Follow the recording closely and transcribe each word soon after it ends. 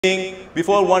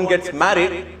before one gets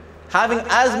married, having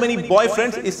as many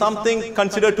boyfriends is something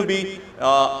considered to be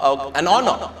an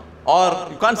honor, or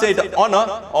you can't say it's an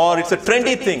honor, or it's a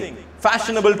trendy thing,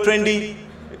 fashionable, trendy,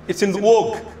 it's in the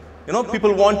vogue. You know,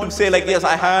 people want to say like, yes,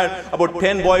 I had about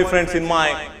 10 boyfriends in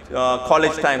my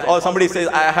college times, or somebody says,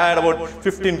 I had about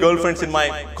 15 girlfriends in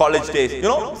my college days. You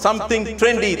know, something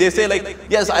trendy. They say like,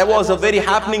 yes, I was a very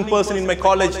happening person in my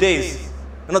college days.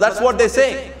 You know, that's what they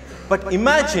say. But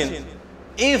imagine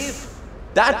if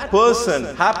that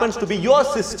person happens to be your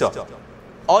sister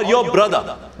or your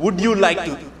brother, would you like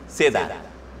to say that?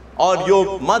 Or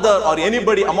your mother or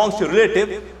anybody amongst your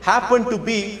relative happen to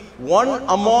be one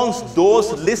amongst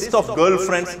those list of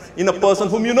girlfriends in a person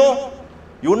whom you know?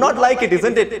 You would not like it,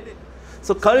 isn't it?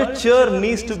 So culture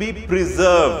needs to be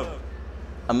preserved.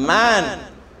 A man,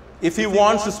 if he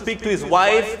wants to speak to his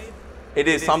wife, it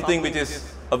is something which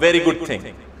is a very good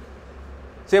thing.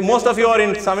 Say most of you are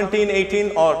in 17,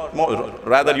 18, or more,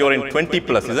 rather you're in 20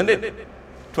 plus, isn't it?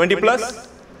 20 plus?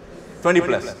 20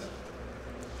 plus.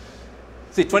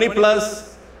 See, 20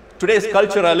 plus, today's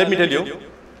culture, let me tell you,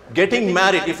 getting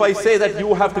married, if I say that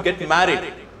you have to get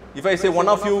married, if I say one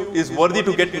of you is worthy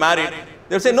to get married,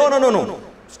 they'll say, no, no, no, no,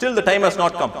 still the time has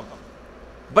not come.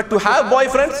 But to have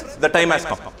boyfriends, the time has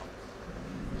come.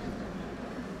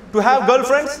 To have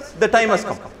girlfriends, the time has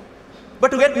come.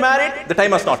 But to get married, the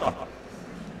time has not come.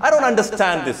 I don't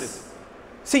understand this.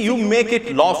 See, you make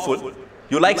it lawful.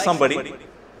 You like somebody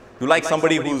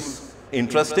who's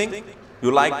interesting. You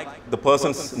like the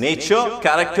person's nature,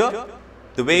 character,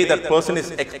 the way that person is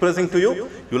expressing to you.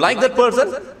 You like that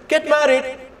person, get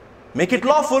married. Make it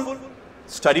lawful.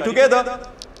 Study together.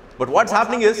 But what's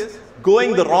happening is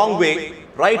going the wrong way,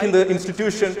 right in the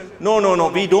institution. No, no, no,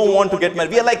 we don't want to get married.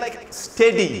 We are like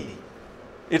steady.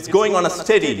 It's going on a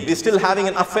steady. We're still having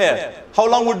an affair. How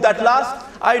long would that last?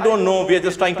 I don't know. We are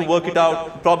just trying to work it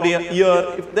out. Probably a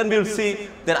year. Then we'll see.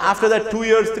 Then after that, 2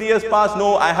 years, 3 years pass.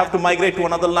 No, I have to migrate to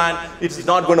another land. It's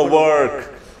not going to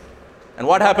work. And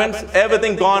what happens?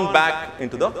 Everything gone back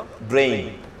into the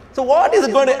brain. So what is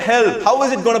it going to help? How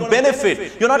is it going to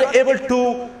benefit? You're not able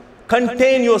to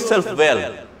contain yourself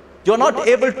well. You're not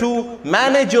able to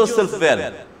manage yourself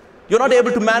well. You're not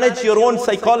able to manage your own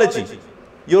psychology.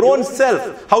 Your own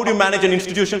self. How do you manage an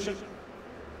institution?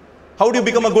 How do you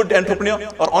become a good entrepreneur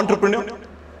or entrepreneur?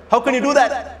 How can you do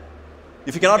that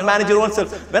if you cannot manage your own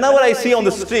self? Whenever I see on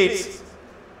the streets,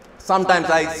 sometimes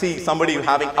I see somebody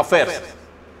having affairs.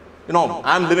 You know,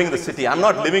 I'm living in the city. I'm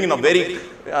not living in a very,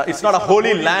 it's not a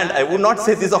holy land. I would not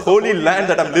say this is a holy land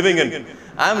that I'm living in.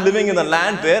 I'm living in a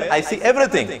land where I see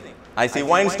everything. I see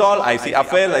wine stall, I see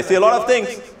affairs, I see a lot of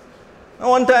things. And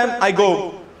one time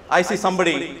I see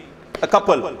somebody, a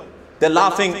couple, they're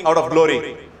laughing out of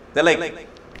glory. They're like,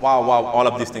 wow, wow, all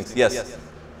of these things, yes.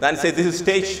 Then say, this is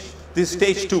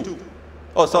stage 2.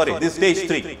 Oh, sorry, this is stage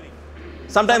 3.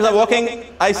 Sometimes I'm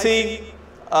walking, I see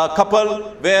a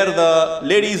couple where the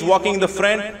lady is walking in the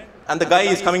front and the guy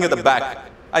is coming at the back.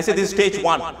 I say, this is stage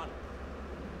 1.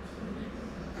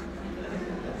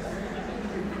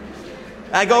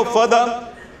 I go further,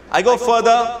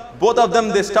 both of them,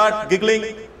 they start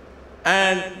giggling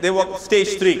and they walk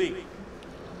stage 3.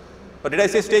 But did I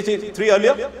say stage 3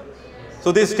 earlier?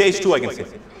 So this is stage 2, I can say.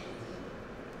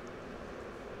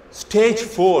 Stage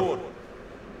 4,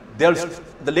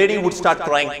 the lady would start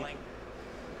crying.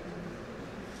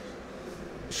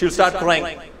 She'll start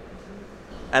crying.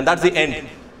 And that's the end.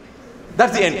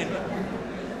 That's the end.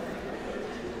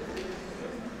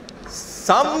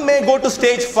 Some may go to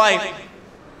stage 5.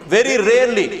 Very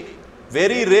rarely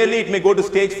it may go to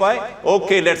stage 5.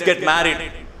 Okay, let's get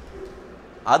married.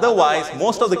 Otherwise,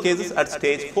 most of the cases at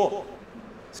stage 4.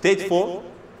 Stage 4,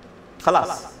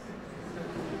 khalas.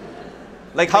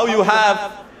 Like how you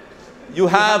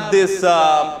have this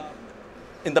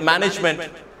in the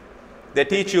management, they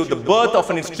teach you the birth of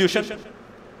an institution,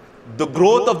 the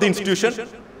growth of the institution,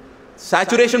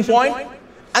 saturation point,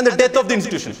 and the death of the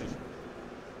institution.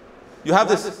 You have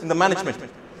this in the management.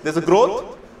 There's a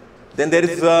growth, then there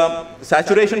is a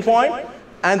saturation point,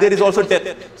 and there is also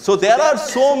death. So there are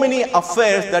so many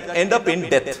affairs that end up in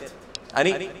death.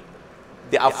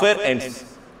 The affair ends.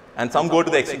 And some go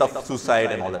to the extent of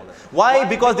suicide and all that. Why?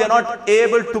 Because they are not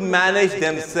able to manage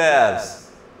themselves.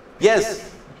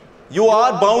 Yes, you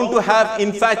are bound to have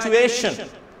infatuation.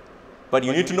 But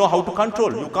you need to know how to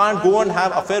control. You can't go and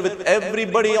have affair with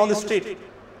everybody on the street.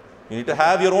 You need to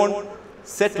have your own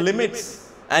set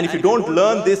limits. And if you don't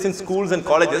learn this in schools and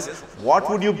colleges, what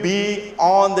would you be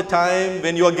on the time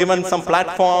when you are given some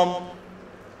platform?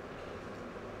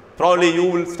 Probably you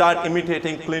will start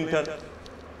imitating Clinton,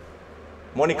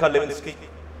 Monica Lewinsky.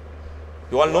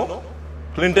 You all know?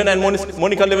 Clinton and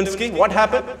Monica Lewinsky, what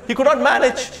happened? He could not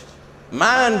manage.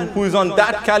 Man who is on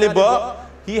that caliber,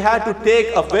 he had to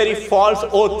take a very false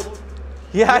oath.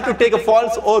 He had to take a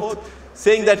false oath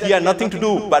saying that he had nothing to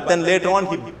do, but then later on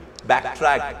he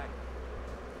backtracked.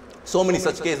 So many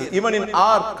such cases, even in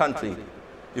our country.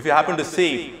 If you happen to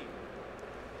see,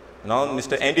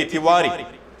 Mr. N.D. Tiwari,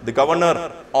 the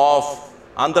governor of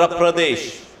Andhra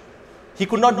Pradesh, he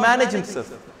could not manage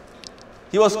himself.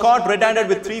 He was caught red-handed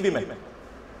with 3 women.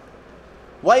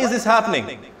 Why is this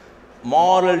happening?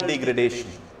 Moral degradation.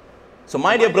 So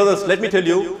my dear brothers, let me tell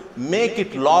you, make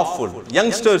it lawful.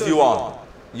 Youngsters you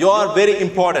are very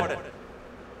important.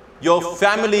 Your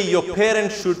family, your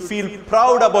parents should feel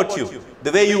proud about you,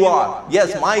 the way you are.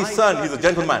 Yes, my son, he's a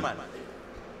gentleman.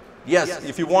 Yes,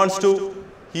 if he wants to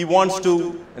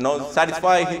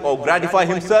satisfy or gratify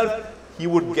himself, he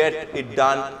would get it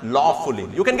done lawfully.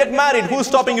 You can get married. Who's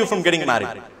stopping you from getting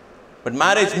married? But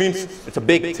marriage means it's a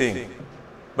big thing.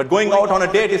 But going out on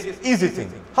a date is an easy thing.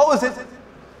 How is it?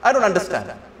 I don't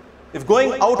understand. If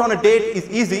going out on a date is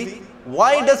easy,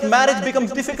 why does marriage become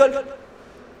difficult?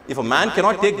 If a man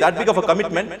cannot take that big of a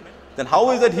commitment, then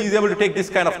how is it he is able to take this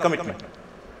kind of commitment?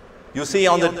 You see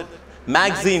on the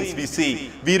magazines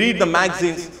we read the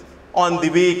magazines on the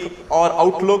week or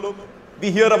Outlook,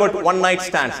 we hear about one-night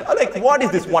stands. Like, what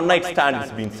is this one-night stand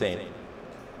has been saying?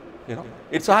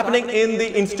 It's happening in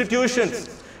the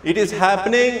institutions. It is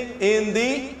happening in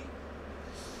the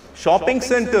shopping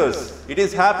centers. It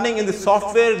is happening in the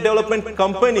software development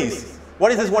companies.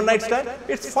 What is this one-night stand?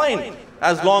 It's fine.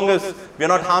 As long as we are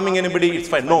not harming anybody, it's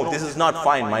fine. No, this is not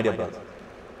fine, my dear brother.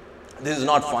 This is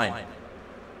not fine.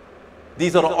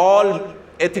 These are all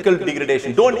ethical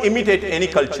degradation. Don't imitate any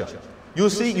culture. You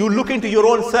see, you look into your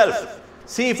own self.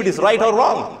 See if it is right or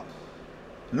wrong.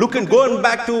 Going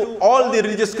back to all the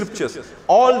religious scriptures.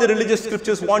 All the religious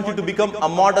scriptures want you to become a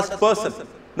modest person.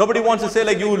 Nobody wants to say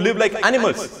like you live like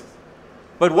animals.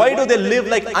 But why do they live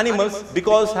like animals?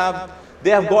 Because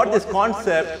they have got this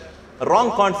concept, a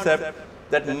wrong concept,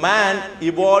 that man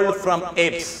evolved from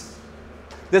apes.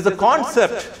 There's a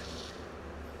concept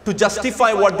to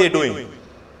justify what they're doing.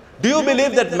 Do you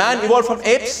believe that man evolved from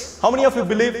apes? How many of you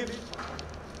believe?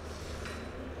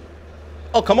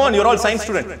 Oh, come on, you're all science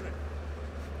students.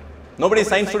 Nobody is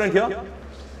science student here?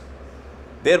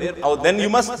 Then you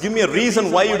must give me a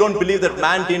reason why you don't believe that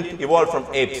man didn't evolve from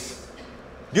apes.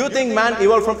 Do you think man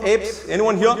evolved from apes?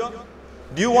 Anyone here?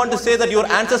 Do you want to say that your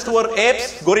ancestors were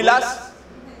apes, gorillas?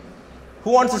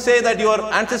 Who wants to say that your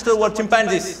ancestors were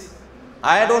chimpanzees?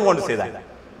 I don't want to say that.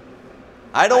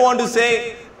 I don't want to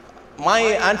say my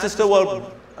ancestors were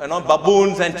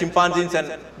baboons and chimpanzees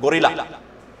and gorilla,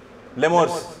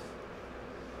 lemurs.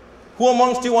 Who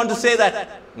amongst you want to say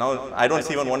that? Now, I don't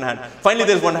see even one hand. Finally,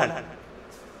 there's one hand.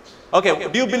 Okay,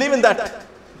 do you believe in that?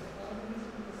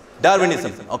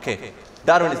 Darwinism. Okay,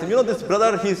 Darwinism. This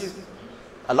brother,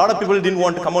 a lot of people didn't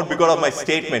want to come out because of my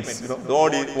statements.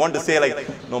 Don't want to say like,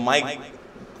 my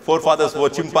forefathers were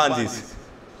chimpanzees.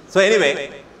 So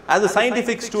anyway, as a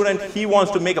scientific student, he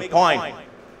wants to make a point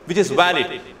which is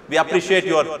valid. We appreciate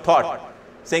your thought,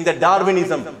 saying that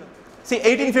Darwinism. See,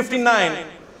 1859,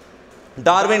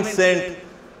 Darwin sent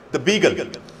the beagle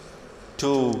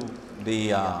to the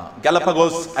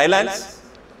Galapagos Islands,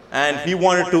 and he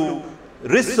wanted to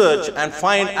research and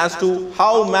find as to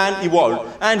how man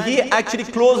evolved. And he actually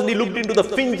closely looked into the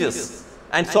finches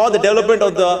and saw the development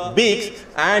of the beaks,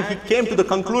 and he came to the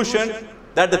conclusion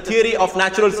that the theory of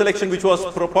natural selection, which was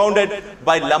propounded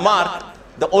by Lamarck,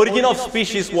 the origin of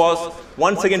species was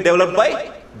once again developed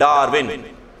by Darwin.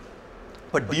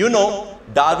 But do you know,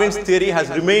 Darwin's theory has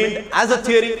remained as a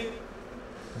theory.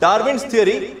 Darwin's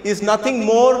theory is nothing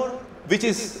more, which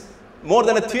is more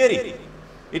than a theory.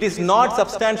 It is not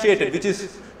substantiated, which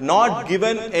is not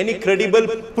given any credible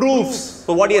proofs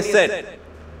for what he has said.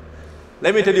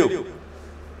 Let me tell you,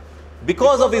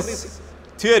 because of his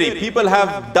theory, people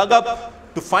have dug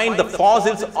up to find the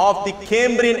fossils of the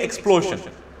Cambrian explosion.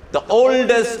 The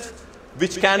oldest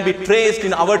which can be traced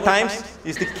in our times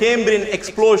is the Cambrian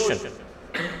explosion,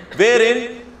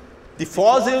 wherein the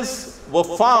fossils were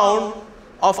found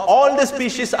of all the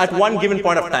species at one given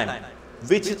point of time,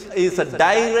 which is a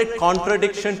direct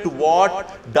contradiction to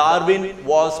what Darwin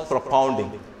was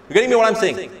propounding. You getting me what I'm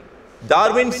saying?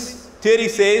 Darwin's theory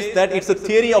says that it's a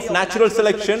theory of natural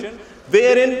selection,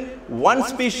 wherein one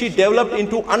species developed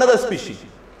into another species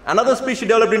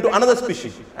developed into another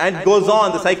species, and it goes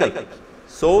on the cycle.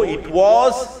 So it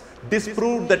was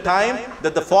disproved the time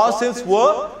that the fossils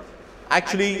were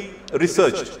actually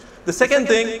researched. The second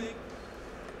thing,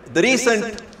 the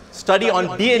recent study on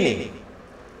DNA.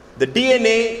 The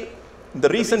DNA in the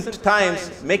recent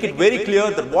times, make it very clear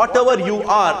that whatever you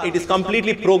are, it is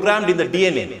completely programmed in the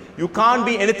DNA. You can't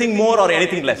be anything more or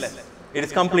anything less. It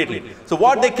is completely. So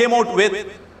what they came out with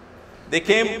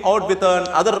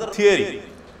another theory,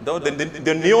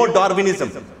 the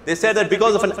neo-Darwinism. They said that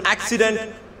because of an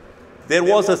accident, there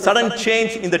was a sudden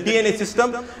change in the DNA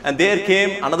system, and there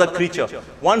came another creature.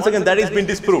 Once again, that has been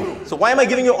disproved. So why am I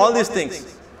giving you all these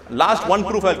things? Last one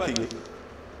proof I'll give you.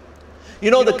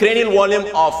 You know the cranial volume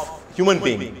of human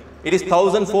being. It is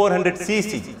 1400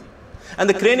 cc. And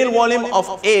the cranial volume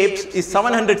of apes is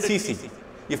 700 cc.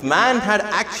 If man had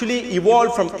actually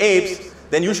evolved from apes,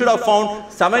 then you should have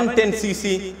found 710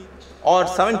 cc or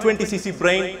 720 cc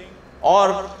brain,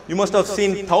 or you must have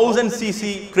seen 1000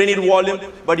 cc cranial volume,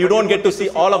 but you don't get to see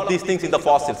all of these things in the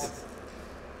fossils.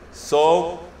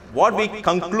 So what we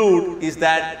conclude is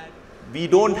that we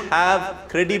don't have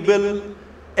credible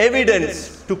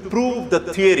evidence to prove the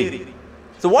theory.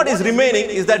 So what is remaining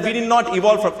is that we did not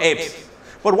evolve from apes.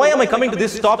 But why am I coming to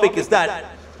this topic is that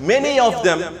many of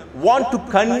them want to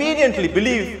conveniently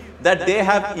believe that they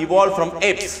have evolved from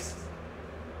apes.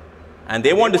 And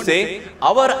they want to say,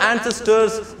 our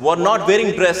ancestors were not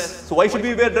wearing dress, so why should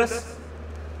we wear dress?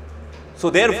 So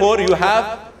therefore, you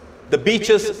have the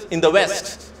beaches in the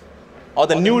West, or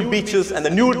the nude beaches and the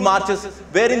nude marches,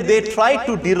 wherein they try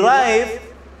to derive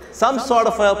some sort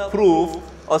of a proof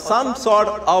or some sort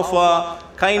of a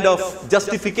kind of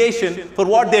justification for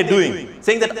what they're doing,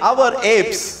 saying that our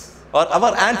apes or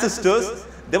our ancestors,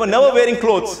 they were never wearing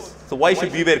clothes, so why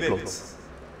should we wear clothes?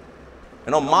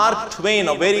 You know, Mark Twain,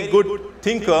 a very good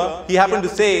thinker, he happened to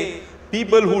say,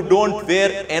 people who don't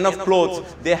wear enough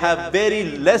clothes, they have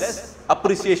very less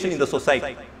appreciation in the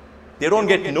society. They don't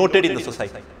get noted in the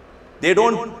society. They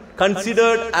don't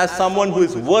considered as someone who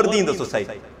is worthy in the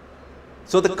society.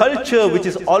 So the culture which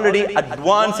is already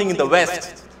advancing in the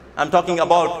West, I'm talking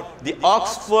about the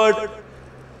Oxford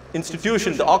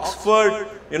institution, the Oxford,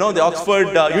 the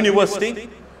Oxford University,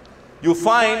 you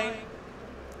find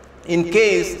in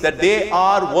case that they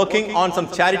are working on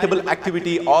some charitable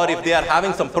activity, or if they are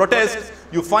having some protest,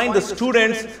 you find the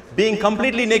students being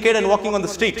completely naked and walking on the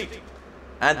street.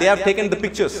 And they have taken the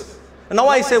pictures. And now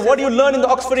I say, what do you learn in the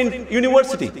Oxford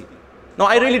University? Now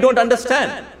I really don't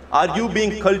understand. Are you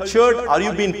being cultured? Are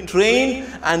you being trained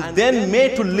and then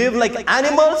made to live like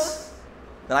animals?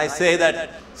 Then I say that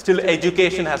still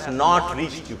education has not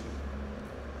reached you.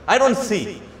 I don't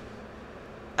see.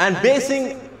 And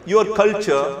basing your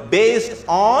culture based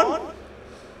on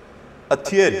a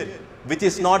theory which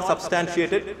is not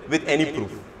substantiated with any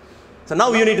proof. So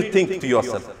now you need to think to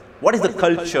yourself, what is the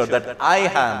culture that I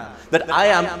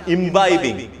am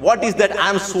imbibing? What is that I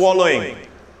am swallowing?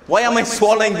 Why am I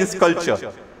swallowing this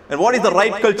culture? And what is the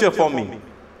right culture for me?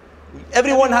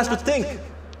 Everyone has to think.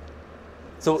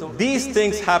 So these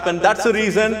things happen. That's the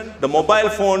reason the mobile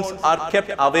phones are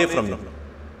kept away from you.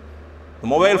 The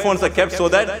mobile phones are kept so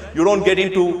that you don't get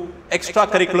into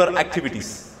extracurricular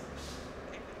activities.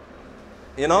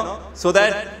 So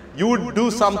that you would do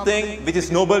something which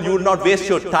is noble, you would not waste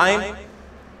your time,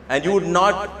 and you would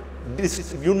not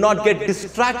get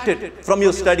distracted from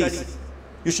your studies.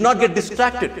 You should not get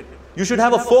distracted. You should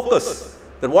have a focus.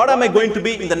 That what am I going to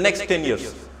be in the next 10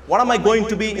 years? What am I going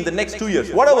to be in the next 2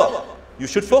 years? Whatever. You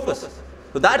should focus.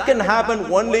 So that can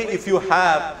happen only if you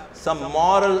have some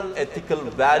moral, ethical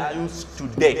values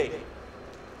today.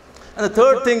 And the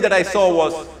third thing that I saw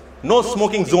was no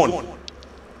smoking zone.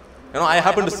 I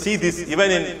happened to see this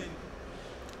even in,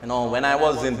 when I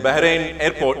was in Bahrain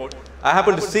airport, I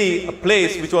happened to see a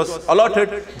place which was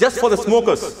allotted just for the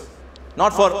smokers,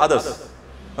 not for others.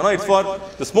 It's for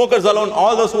the smokers alone.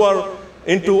 All those who are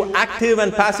into active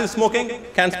and passive smoking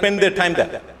can spend their time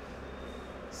there.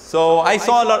 So I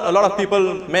saw a lot of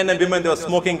people, men and women, they were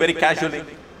smoking very casually.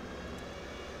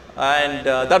 And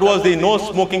that was the no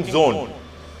smoking zone.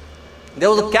 There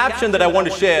was a caption that I want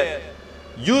to share.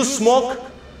 You smoke,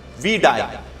 we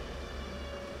die.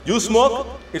 You smoke,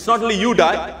 it's not only you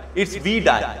die, it's we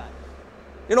die.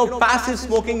 Passive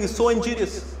smoking is so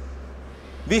injurious.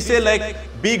 We say like,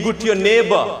 be good to your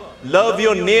neighbor, love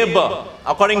your neighbor.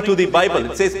 According to the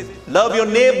Bible, it says, love your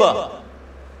neighbor.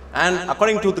 And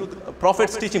according to the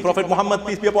Prophet's teaching, Prophet Muhammad,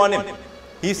 peace be upon him,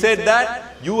 he said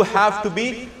that you have to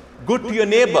be good to your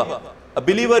neighbor. A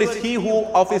believer is he who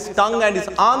of his tongue and his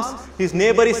arms, his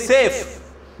neighbor is safe.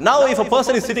 Now if a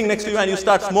person is sitting next to you and you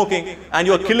start smoking and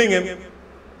you are killing him,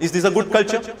 is this a good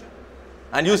culture?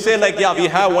 And you say like, yeah, we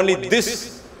have only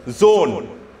this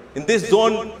zone. In this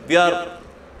zone, we are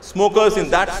smokers. In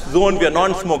that zone, we are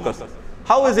non-smokers.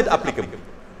 How is it applicable?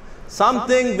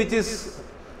 Something which is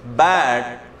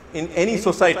bad in any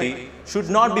society should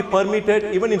not be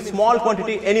permitted even in small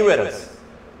quantity anywhere else.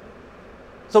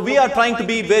 So we are trying to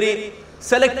be very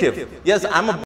selective. Yes, I'm a